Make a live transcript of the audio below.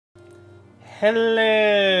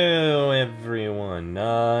Hello everyone,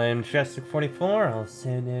 I'm Chester44,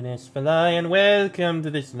 also known as Fly, and welcome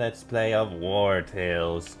to this Let's Play of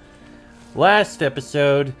Wartales. Last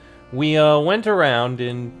episode, we went around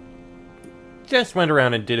and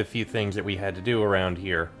did a few things that we had to do around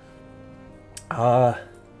here.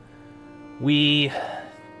 We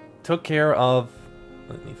took care of...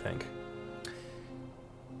 let me think.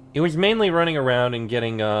 It was mainly running around and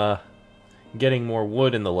getting more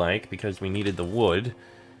wood and the like, because we needed the wood.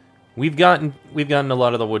 We've gotten a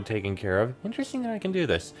lot of the wood taken care of. Interesting that I can do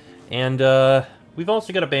this. And, we've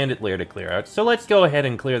also got a bandit lair to clear out, so let's go ahead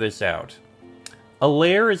and clear this out. A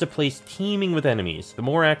lair is a place teeming with enemies. The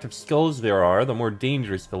more active skulls there are, the more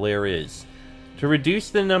dangerous the lair is. To reduce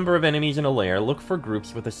the number of enemies in a lair, look for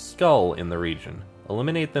groups with a skull in the region.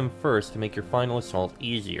 Eliminate them first to make your final assault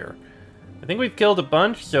easier. I think we've killed a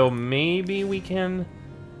bunch, so maybe we can...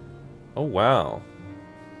 oh, wow.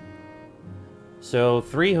 So,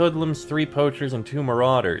 3 hoodlums, 3 poachers, and 2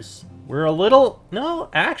 marauders. We're a little... no,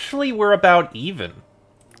 actually, we're about even.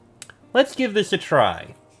 Let's give this a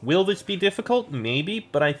try. Will this be difficult? Maybe,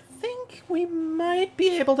 but I think we might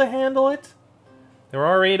be able to handle it. There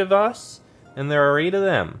are 8 of us, and there are 8 of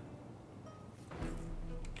them.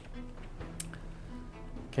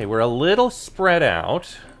 Okay, we're a little spread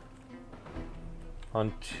out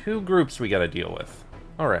on 2 groups we gotta deal with.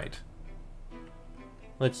 Alright.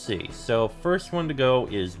 Let's see. So, first one to go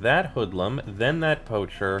is that hoodlum, then that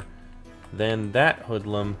poacher, then that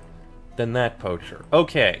hoodlum, then that poacher.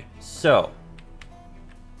 Okay, so...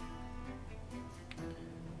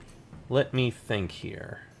 let me think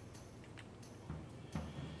here.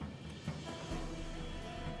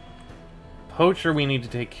 Poacher we need to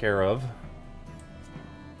take care of.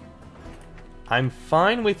 I'm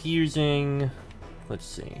fine with using... let's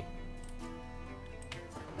see.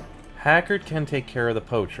 Hackard can take care of the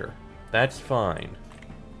poacher. That's fine.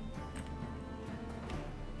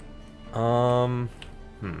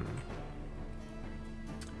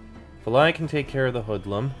 Fly can take care of the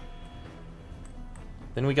hoodlum.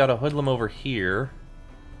 Then we got a hoodlum over here.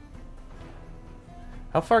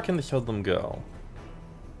 How far can this hoodlum go?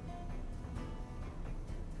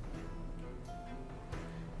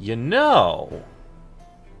 You know...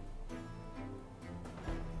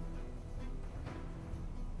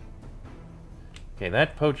 okay,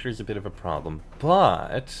 that poacher's a bit of a problem,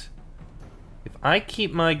 but... if I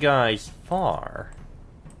keep my guys far...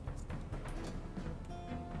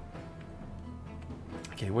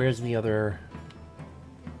 okay, where's the other...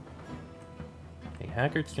 okay,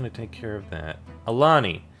 Haggard's gonna take care of that.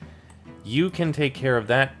 Alani, you can take care of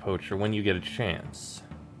that poacher when you get a chance.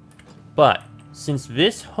 But, since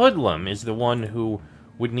this hoodlum is the one who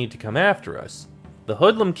would need to come after us, the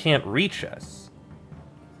hoodlum can't reach us.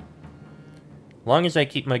 Long as I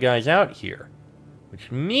keep my guys out here. Which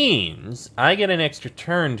means I get an extra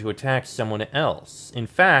turn to attack someone else. In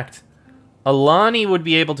fact, Alani would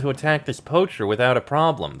be able to attack this poacher without a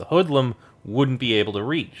problem. The hoodlum wouldn't be able to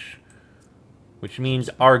reach. Which means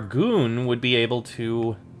our goon would be able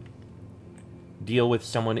to deal with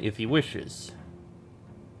someone if he wishes.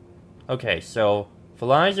 Okay, so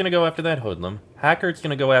Fly's gonna go after that hoodlum, Hackard's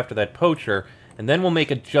gonna go after that poacher, and then we'll make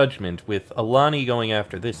a judgment with Alani going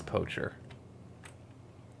after this poacher.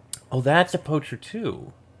 Oh, that's a poacher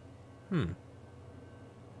too.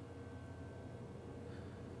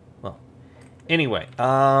 Well, anyway,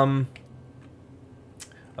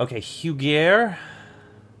 okay, Huguer,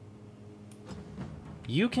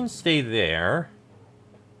 you can stay there.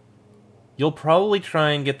 You'll probably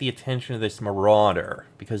try and get the attention of this marauder,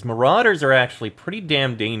 because marauders are actually pretty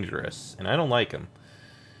damn dangerous, and I don't like them.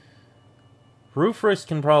 Rufus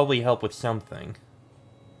can probably help with something.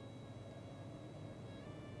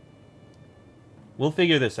 We'll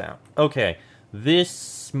figure this out. Okay,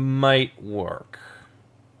 this might work.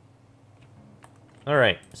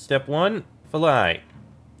 Alright, step 1, Fly.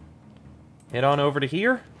 Head on over to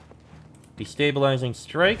here. Destabilizing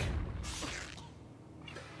strike.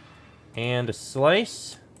 And a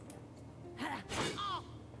slice.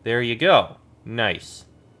 There you go. Nice.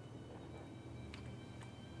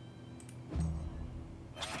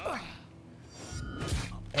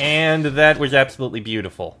 And that was absolutely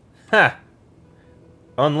beautiful. Ha!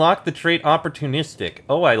 Unlock the trait Opportunistic.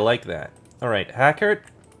 Oh, I like that. Alright, Hackard.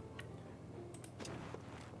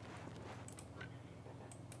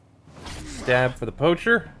 Stab for the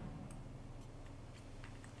poacher.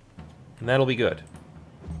 And that'll be good.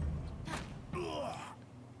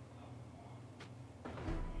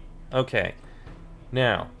 Okay.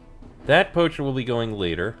 Now, that poacher will be going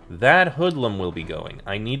later. That hoodlum will be going.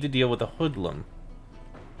 I need to deal with a hoodlum.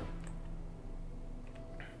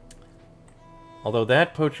 Although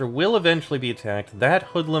that poacher will eventually be attacked, that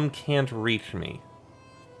hoodlum can't reach me.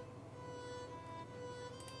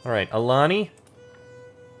 Alright, Alani.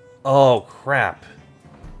 Oh, crap.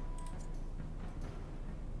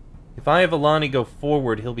 If I have Alani go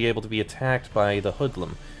forward, he'll be able to be attacked by the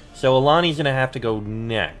hoodlum. So Alani's gonna have to go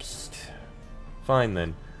next. Fine,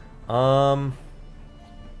 then.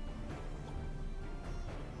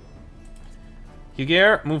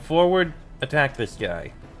 Huguer, move forward, attack this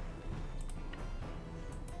guy.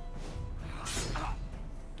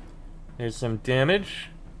 There's some damage.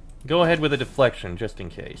 Go ahead with a deflection, just in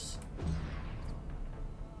case.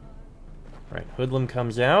 Right, hoodlum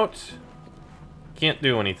comes out. Can't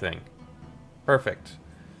do anything. Perfect.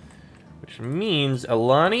 Which means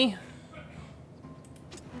Alani...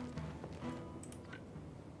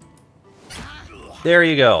 There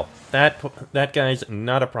you go. That guy's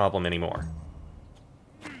not a problem anymore.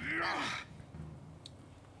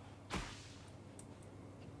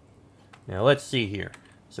 Now let's see here.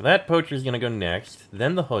 So that poacher's gonna go next,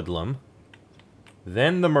 then the hoodlum,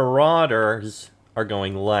 then the marauders are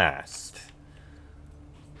going last.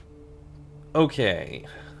 Okay.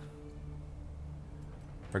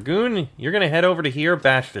 Ragoon, you're gonna head over to here,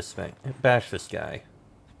 bash this guy.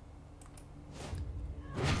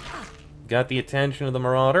 Got the attention of the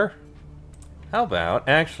marauder. How about,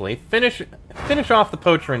 actually, finish off the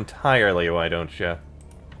poacher entirely, why don't you?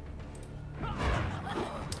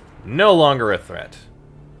 No longer a threat.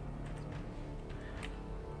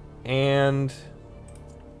 And...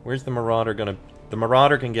 where's the marauder gonna... The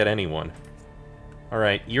marauder can get anyone.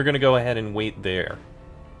 Alright, you're gonna go ahead and wait there.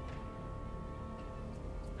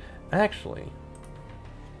 Actually...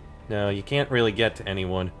 no, you can't really get to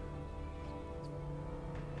anyone.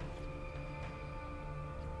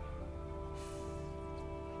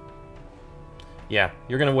 Yeah,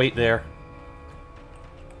 you're gonna wait there.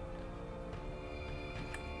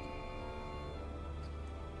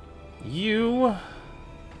 You... are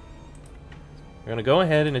gonna go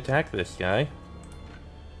ahead and attack this guy.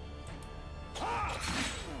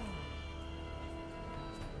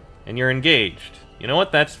 And you're engaged. You know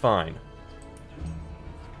what? That's fine.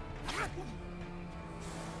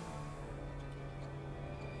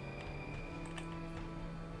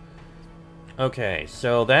 Okay,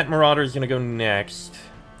 so that marauder is gonna go next.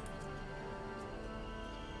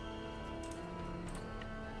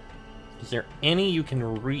 Is there any you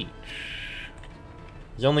can reach?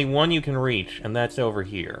 There's only one you can reach, and that's over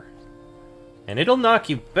here. And it'll knock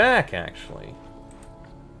you back, actually.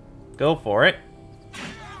 Go for it.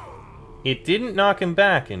 It didn't knock him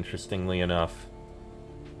back, interestingly enough.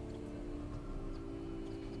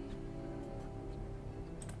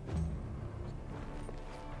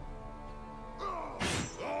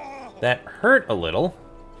 That hurt a little.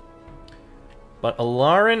 But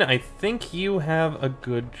Alarin, I think you have a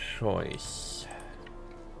good choice.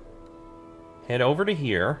 Head over to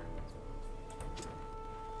here.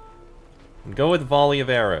 And go with volley of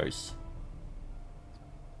arrows.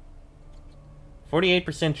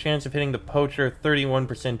 48% chance of hitting the poacher,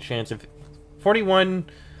 31% chance of... 41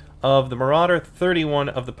 of the marauder, 31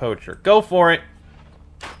 of the poacher. Go for it!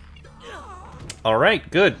 Alright,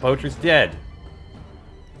 good. Poacher's dead.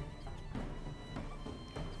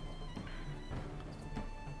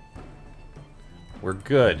 We're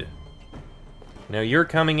good. Now you're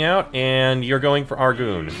coming out, and you're going for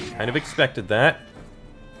Argoon. Kind of expected that.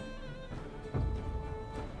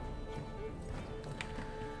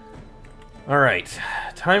 Alright.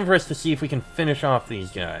 Time for us to see if we can finish off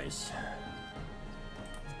these guys.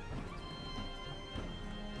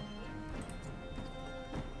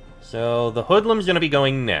 So, the hoodlum's gonna be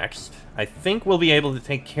going next. I think we'll be able to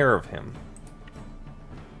take care of him.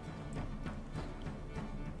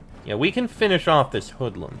 Yeah, we can finish off this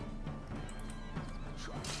hoodlum.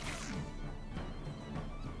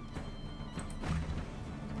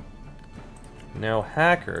 Now,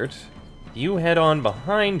 Hackert, you head on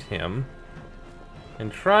behind him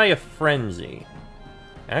and try a frenzy.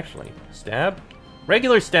 Actually, stab?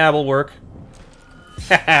 Regular stab will work.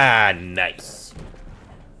 Haha, nice.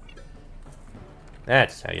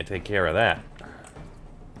 That's how you take care of that.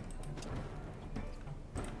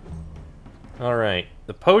 Alright,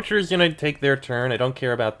 the poacher's gonna take their turn. I don't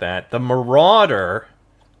care about that. The marauder,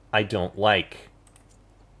 I don't like.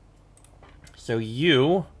 So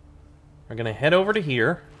you are gonna head over to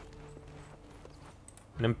here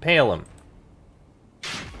and impale him.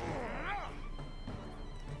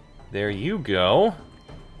 There you go.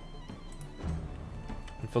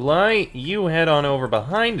 And Falai, you head on over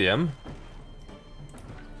behind him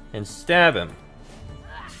and stab him.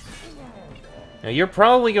 Now you're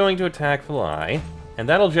probably going to attack Falai, And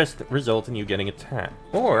that'll just result in you getting attacked.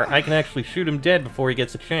 Or I can actually shoot him dead before he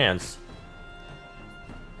gets a chance.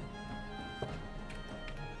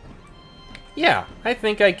 Yeah, I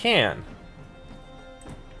think I can.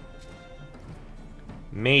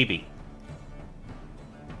 Maybe.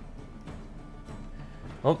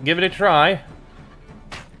 Well, give it a try.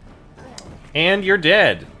 And you're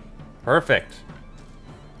dead. Perfect.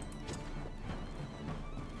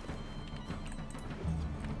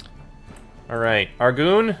 Alright,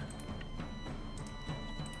 Argoon.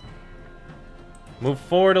 Move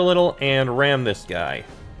forward a little and ram this guy.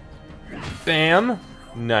 Bam.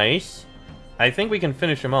 Nice. I think we can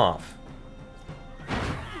finish him off.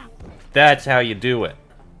 That's how you do it.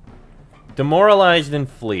 Demoralized and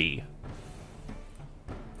flee.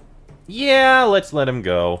 Yeah, let's let him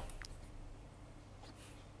go.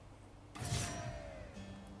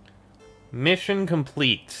 Mission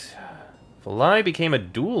complete. Falai became a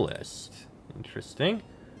duelist. Interesting.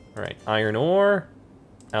 Alright, iron ore,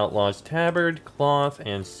 outlaw's tabard, cloth,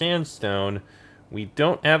 and sandstone. We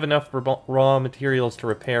don't have enough raw materials to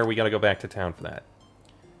repair. We gotta go back to town for that.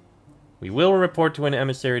 We will report to an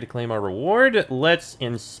emissary to claim our reward. Let's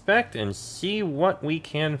inspect and see what we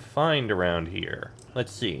can find around here.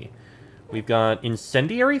 Let's see. We've got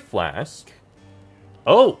incendiary flask.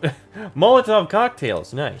 Oh! Molotov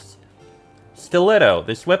cocktails. Nice. Stiletto.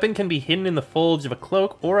 This weapon can be hidden in the folds of a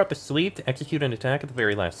cloak or up a sleeve to execute an attack at the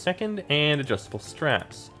very last second. And adjustable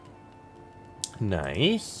straps.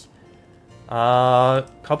 Nice.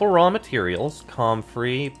 Couple raw materials.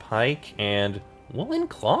 Comfrey, pike, and woolen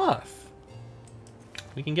cloth.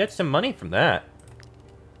 We can get some money from that.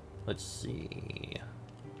 Let's see.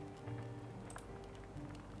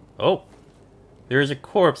 Oh. There is a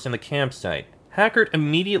corpse in the campsite. Hackert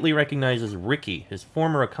immediately recognizes Ricky, his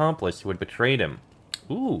former accomplice who had betrayed him.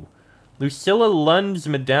 Ooh. Lucilla Lund's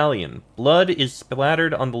medallion. Blood is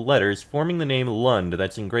splattered on the letters, forming the name Lund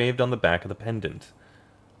that's engraved on the back of the pendant.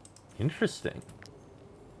 Interesting.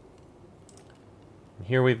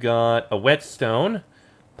 Here we've got a whetstone.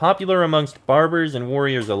 Popular amongst barbers and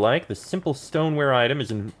warriors alike, the simple stoneware item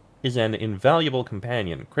is an invaluable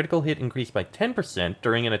companion. Critical hit increased by 10%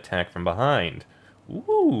 during an attack from behind.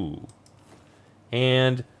 Ooh.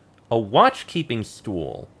 And a watch-keeping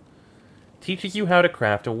stool. Teaches you how to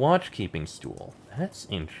craft a watch-keeping stool. That's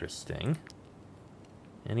interesting.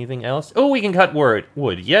 Anything else? Oh, we can cut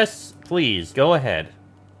wood. Yes, please, go ahead.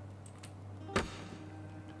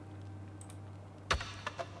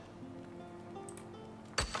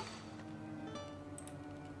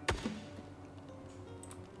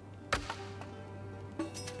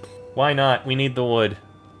 Why not? We need the wood.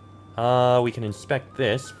 We can inspect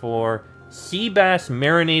this for sea bass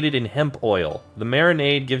marinated in hemp oil. The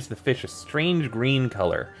marinade gives the fish a strange green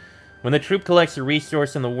color. When the troop collects a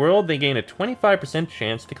resource in the world, they gain a 25%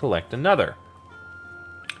 chance to collect another.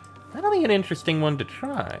 That'll be an interesting one to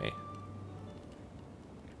try.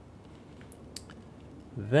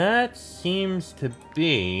 That seems to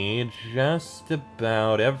be just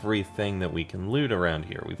about everything that we can loot around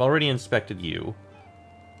here. We've already inspected you.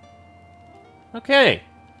 Okay.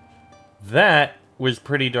 That was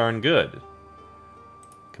pretty darn good.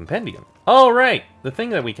 Compendium. Oh, right! The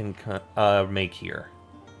thing that we can make here.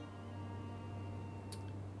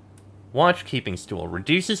 Watch-keeping stool.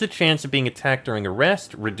 Reduces the chance of being attacked during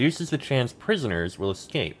arrest. Reduces the chance prisoners will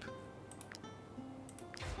escape.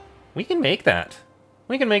 We can make that.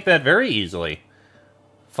 We can make that very easily.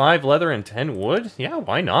 5 leather and 10 wood? Yeah,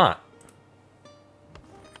 why not?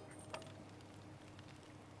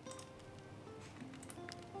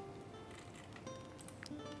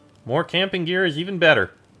 More camping gear is even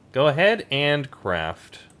better. Go ahead and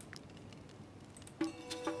craft.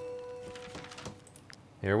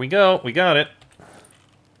 There we go. We got it.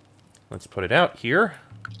 Let's put it out here.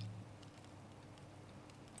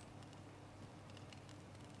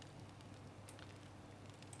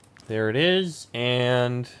 There it is,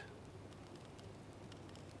 and...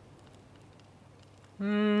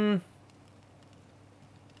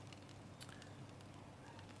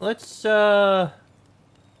 Let's,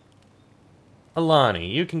 Alani,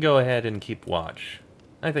 you can go ahead and keep watch.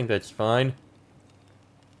 I think that's fine.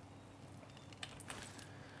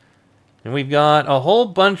 And we've got a whole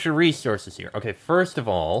bunch of resources here. Okay, first of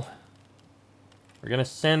all, we're going to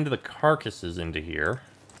send the carcasses into here.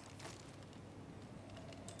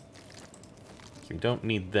 So we don't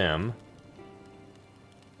need them.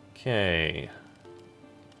 Okay.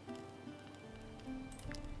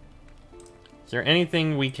 Is there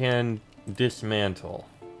anything we can dismantle?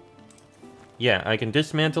 Yeah, I can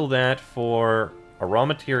dismantle that for a raw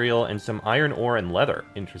material and some iron ore and leather,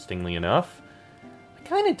 interestingly enough. I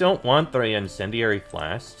kind of don't want the incendiary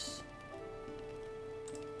flasks.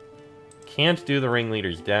 Can't do the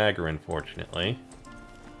ringleader's dagger, unfortunately.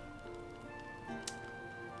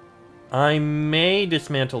 I may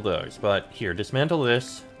dismantle those, but here, dismantle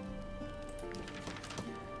this.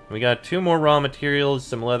 We got 2 more raw materials,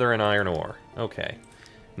 some leather and iron ore. Okay.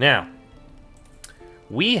 Now,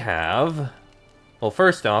 we have... Well,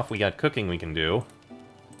 first off, we got cooking we can do.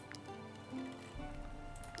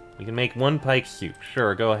 We can make 1 pike soup.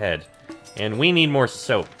 Sure, go ahead. And we need more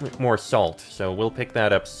more salt, so we'll pick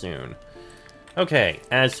that up soon. Okay,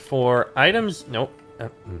 as for items... Nope.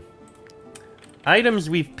 Items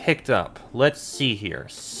we've picked up. Let's see here.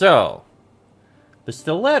 So, the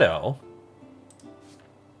stiletto...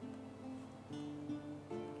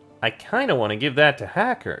 I kind of want to give that to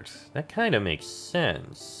Hackert. That kind of makes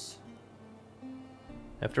sense.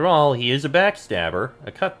 After all, he is a backstabber,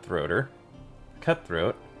 a cutthroat,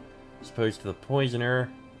 as opposed to the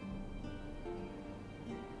poisoner.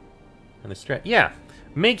 And the strat... Yeah,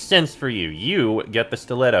 makes sense for you. You get the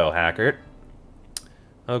stiletto, Hackert.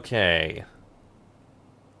 Okay.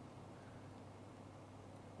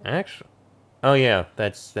 Actually... Oh yeah,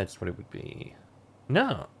 that's what it would be.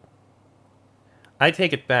 No. I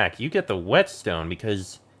take it back. You get the whetstone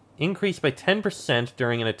because increased by 10%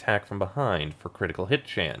 during an attack from behind for critical hit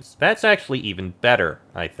chance. That's actually even better,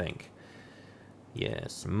 I think.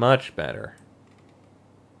 Yes, much better.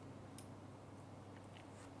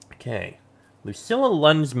 Okay. Lucilla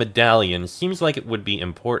Lund's medallion seems like it would be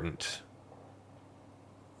important.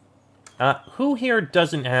 Who here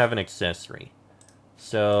doesn't have an accessory?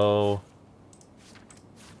 So...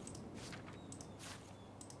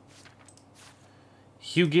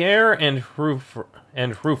 Huguer and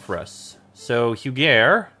Hrufrus. So,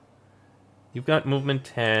 Huguer, you've got movement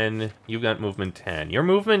 10, you've got movement 10. Your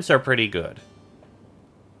movements are pretty good.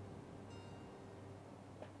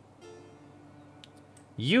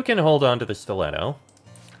 You can hold on to the stiletto.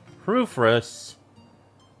 Hrufrus,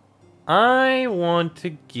 I want to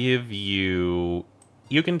give you...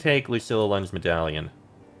 You can take Lucilla Lund's medallion.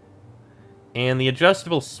 And the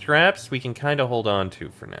adjustable straps we can kind of hold on to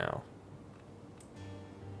for now.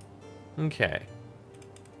 Okay.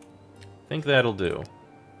 Think that'll do.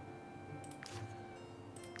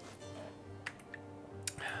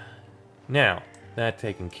 Now, that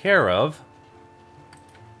taken care of,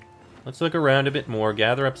 let's look around a bit more,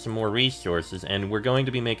 gather up some more resources, and we're going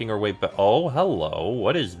to be making our way back. Oh, hello.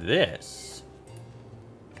 What is this?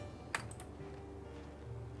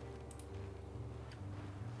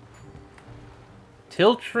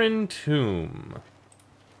 Tiltrin Tomb.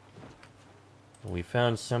 We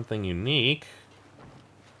found something unique.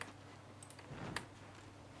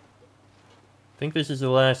 I think this is the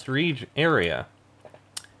last area.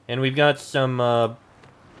 And we've got some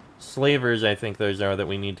slavers, I think those are, that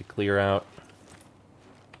we need to clear out.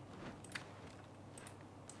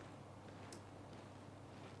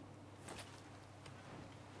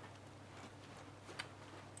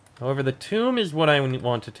 However, the tomb is what I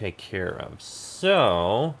want to take care of.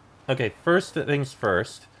 So, okay, first things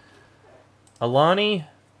first. Alani,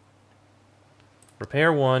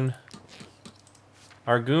 repair 1.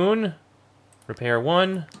 Argoon, repair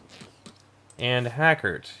 1. And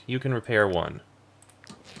Hackert, you can repair 1.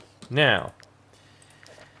 Now,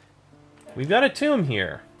 we've got a tomb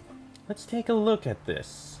here. Let's take a look at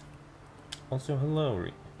this. Also, hello,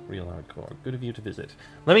 Real Hardcore. Good of you to visit.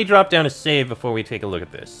 Let me drop down a save before we take a look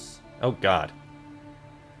at this. Oh, God.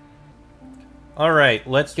 Alright,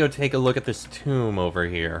 let's go take a look at this tomb over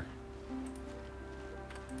here.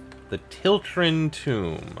 The Tiltrin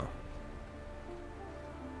Tomb.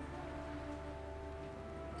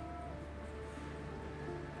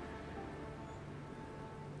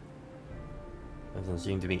 Doesn't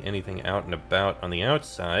seem to be anything out and about on the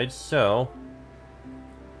outside, so...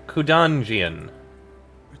 Kudanjian.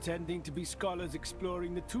 Pretending to be scholars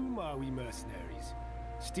exploring the tomb, are we, mercenaries?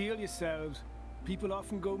 Steel yourselves. People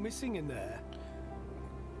often go missing in there.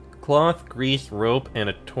 Cloth, grease, rope, and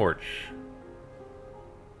a torch.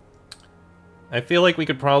 I feel like we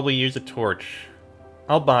could probably use a torch.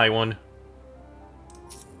 I'll buy one.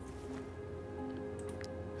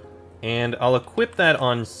 And I'll equip that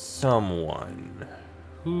on someone.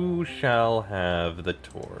 Who shall have the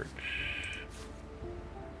torch?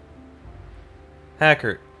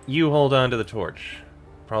 Hackert, you hold on to the torch.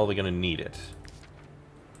 Probably gonna need it.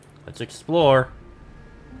 Let's explore.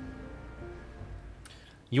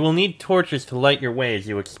 You will need torches to light your way as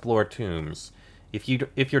you explore tombs. If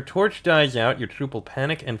your torch dies out, your troop will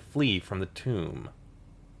panic and flee from the tomb.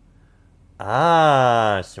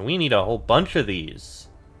 Ah, so we need a whole bunch of these.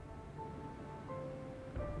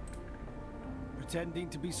 pretending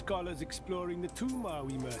to be scholars exploring the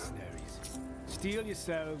Tumawi mercenaries. Steel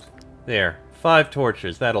yourselves. There. 5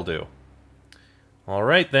 torches. That'll do.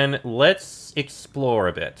 Alright then, let's explore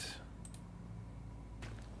a bit.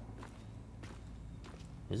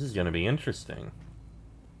 This is gonna be interesting.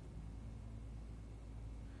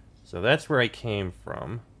 So that's where I came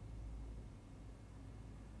from.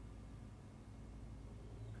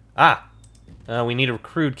 Ah! We need a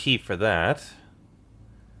crude key for that.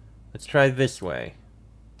 Let's try this way.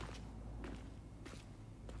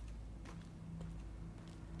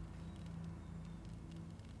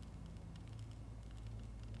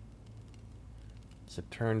 So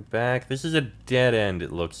turn back. This is a dead end,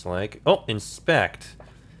 it looks like. Oh, inspect.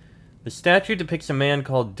 The statue depicts a man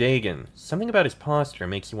called Dagon. Something about his posture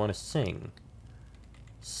makes you want to sing.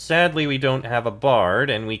 Sadly, we don't have a bard,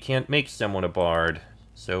 and we can't make someone a bard.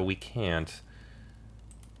 So we can't.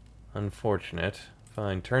 Unfortunate.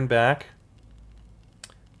 Fine, turn back.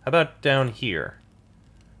 How about down here?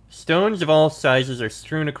 Stones of all sizes are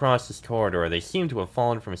strewn across this corridor. They seem to have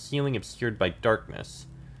fallen from a ceiling obscured by darkness.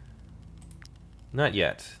 Not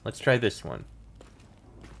yet. Let's try this one.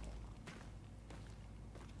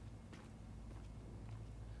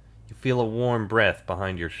 You feel a warm breath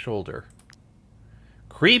behind your shoulder.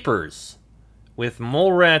 Creepers! With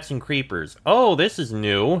mole rats and creepers. Oh, this is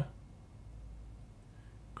new.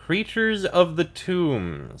 Creatures of the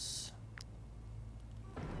tombs.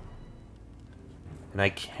 And I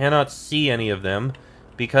cannot see any of them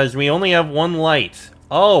because we only have one light.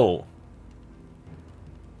 Oh!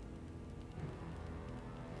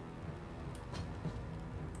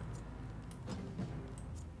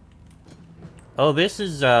 Oh, this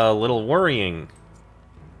is a little worrying.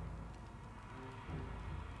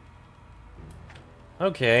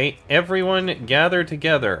 Okay, everyone gather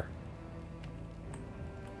together.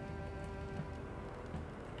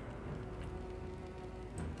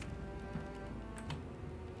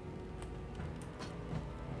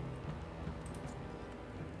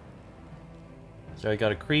 So I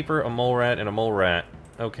got a creeper, a mole rat, and a mole rat.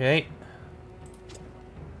 Okay.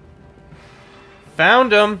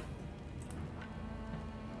 Found him!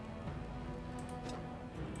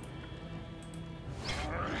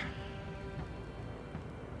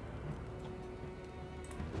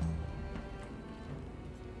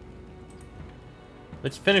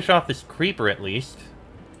 Let's finish off this creeper at least.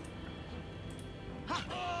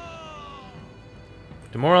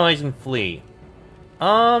 Demoralize and flee.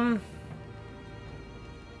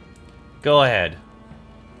 Go ahead.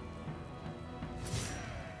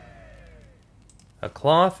 A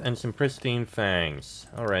cloth and some pristine fangs.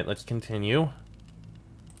 Alright, let's continue.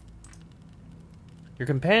 Your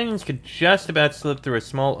companions could just about slip through a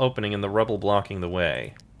small opening in the rubble blocking the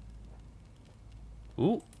way.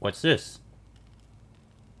 Ooh, what's this?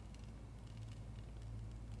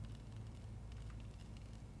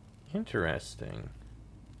 Interesting.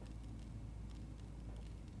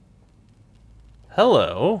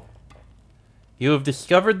 Hello. You have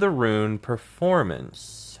discovered the rune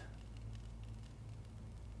Performance.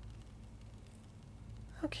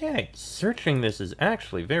 Okay, searching this is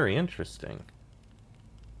actually very interesting.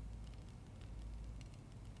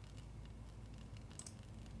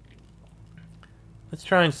 Let's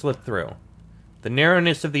try and slip through. The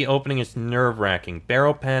narrowness of the opening is nerve-wracking.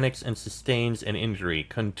 Barrow panics and sustains an injury.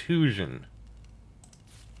 Contusion.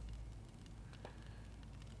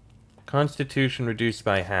 Constitution reduced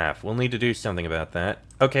by half. We'll need to do something about that.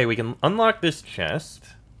 Okay, we can unlock this chest.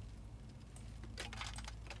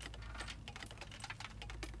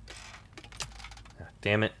 Ah,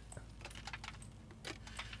 damn it.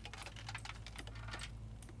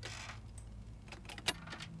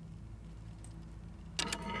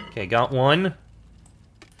 Okay, got one.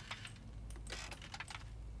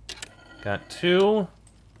 Got two.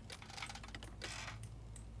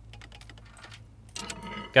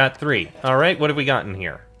 Got three. Alright, what have we got in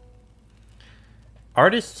here?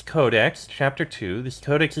 Artist's Codex, Chapter 2. This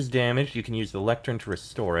codex is damaged. You can use the lectern to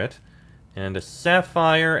restore it. And a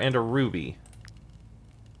sapphire and a ruby.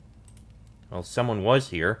 Well, someone was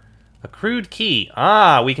here. A crude key.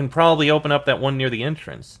 Ah, we can probably open up that one near the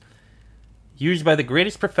entrance. Used by the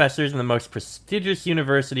greatest professors in the most prestigious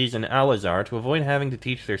universities in Al-Azhar to avoid having to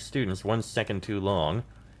teach their students 1 second too long.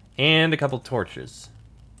 And a couple torches.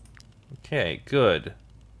 Okay, good.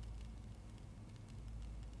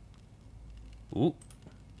 Ooh.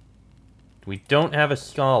 We don't have a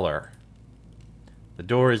scholar. The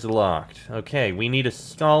door is locked. Okay, we need a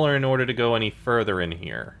scholar in order to go any further in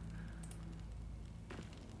here.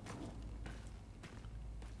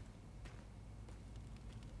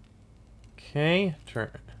 Okay,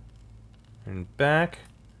 turn back.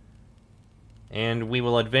 And we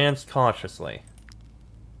will advance cautiously.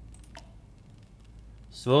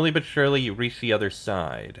 Slowly but surely you reach the other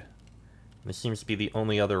side. This seems to be the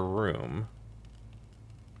only other room.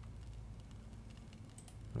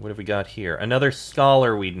 What have we got here? Another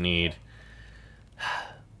scholar we'd need.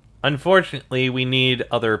 Unfortunately, we need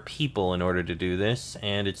other people in order to do this,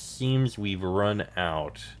 and it seems we've run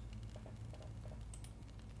out.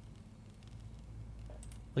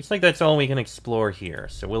 Looks like that's all we can explore here,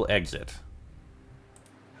 so we'll exit.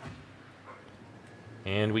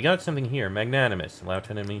 And we got something here. Magnanimous. Allow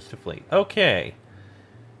 10 enemies to flee. Okay.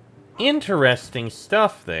 Interesting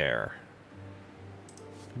stuff there.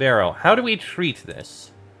 Barrow, how do we treat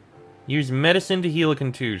this? Use medicine to heal a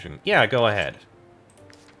contusion. Yeah, go ahead.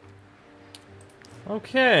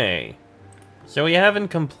 Okay. So we haven't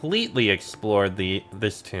completely explored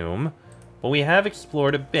this tomb, but we have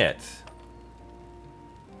explored a bit.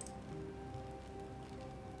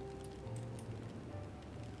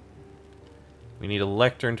 We need a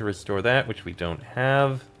lectern to restore that, which we don't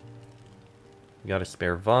have. We got a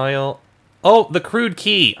spare vial. Oh, the crude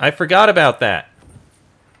key! I forgot about that!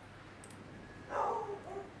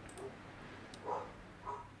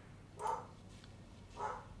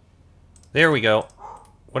 There we go.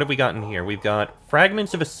 What have we got in here? We've got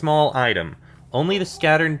fragments of a small item. Only the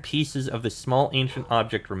scattered pieces of this small ancient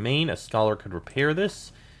object remain. A scholar could repair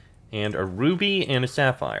this. And a ruby and a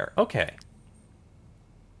sapphire. Okay.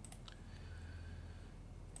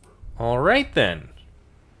 Alright then.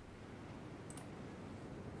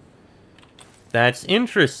 That's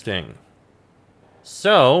interesting.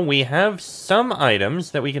 So, we have some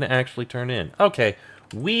items that we can actually turn in. Okay,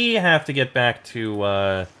 we have to get back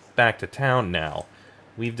to town now.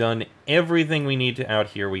 We've done everything we need to out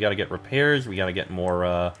here. We gotta get repairs, we gotta get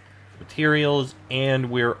more materials, and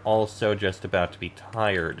we're also just about to be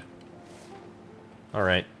tired.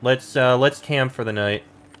 Alright, let's camp for the night.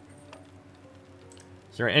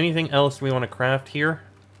 Is there anything else we want to craft here?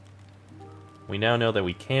 We now know that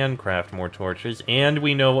we can craft more torches, and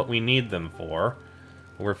we know what we need them for.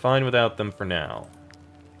 But we're fine without them for now.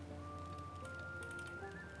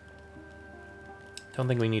 Don't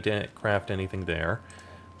think we need to craft anything there.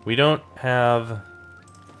 We don't have...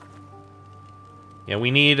 Yeah,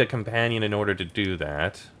 we need a companion in order to do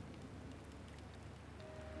that.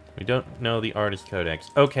 We don't know the Artist Codex.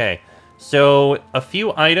 Okay, so a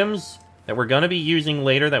few items that we're going to be using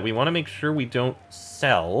later that we want to make sure we don't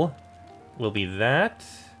sell will be that.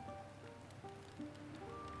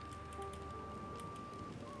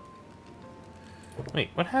 Wait,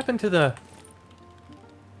 what happened to the...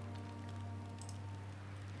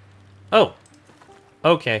 Oh!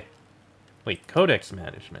 Okay. Wait, Codex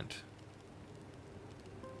Management.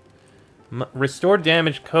 Restore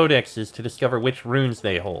damaged codexes to discover which runes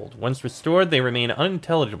they hold. Once restored, they remain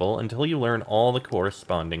unintelligible until you learn all the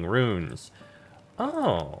corresponding runes.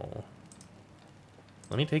 Oh.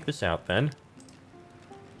 Let me take this out, then.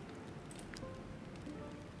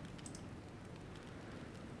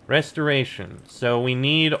 Restoration. So we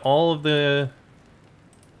need all of the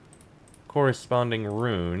corresponding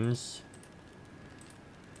runes.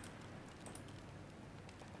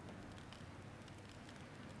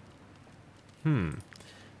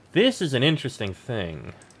 This is an interesting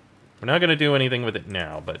thing. We're not going to do anything with it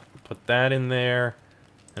now, but put that in there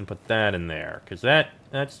and put that in there, because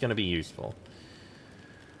that's going to be useful.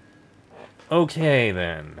 Okay,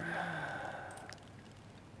 then.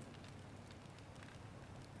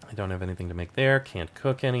 I don't have anything to make there. Can't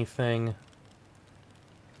cook anything.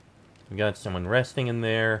 We got someone resting in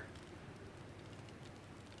there.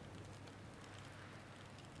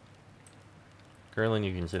 Gerlin,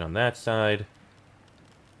 you can sit on that side.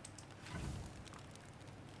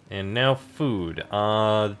 And now food.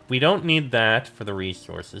 We don't need that for the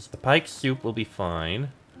resources. The pike soup will be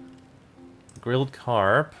fine. Grilled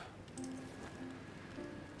carp.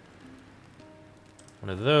 One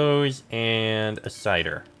of those, and a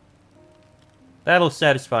cider. That'll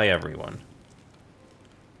satisfy everyone.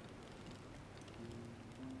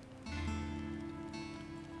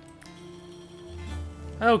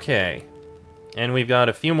 Okay. And we've got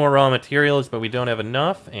a few more raw materials, but we don't have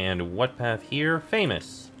enough. And what path here?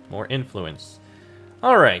 Famous. More influence.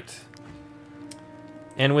 Alright.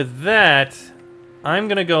 And with that, I'm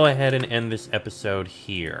going to go ahead and end this episode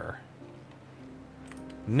here.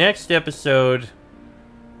 Next episode,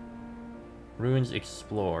 ruins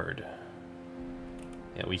explored.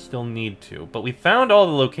 Yeah, we still need to. But we found all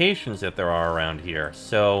the locations that there are around here.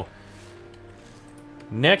 So,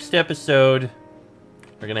 next episode,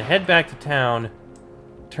 we're going to head back to town,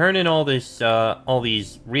 turn in all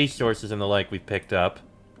these resources and the like we've picked up,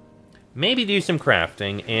 maybe do some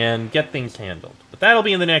crafting and get things handled. But that'll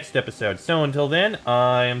be in the next episode. So until then,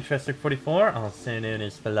 I am Chester44, also known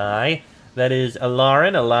as Fly. That is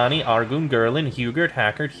Alarin, Alani, Argun, Gerlin, Hugert,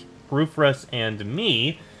 Hackert, Rufrus, and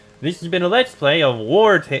me. This has been a Let's Play of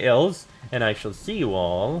Wartales, and I shall see you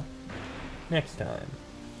all next time.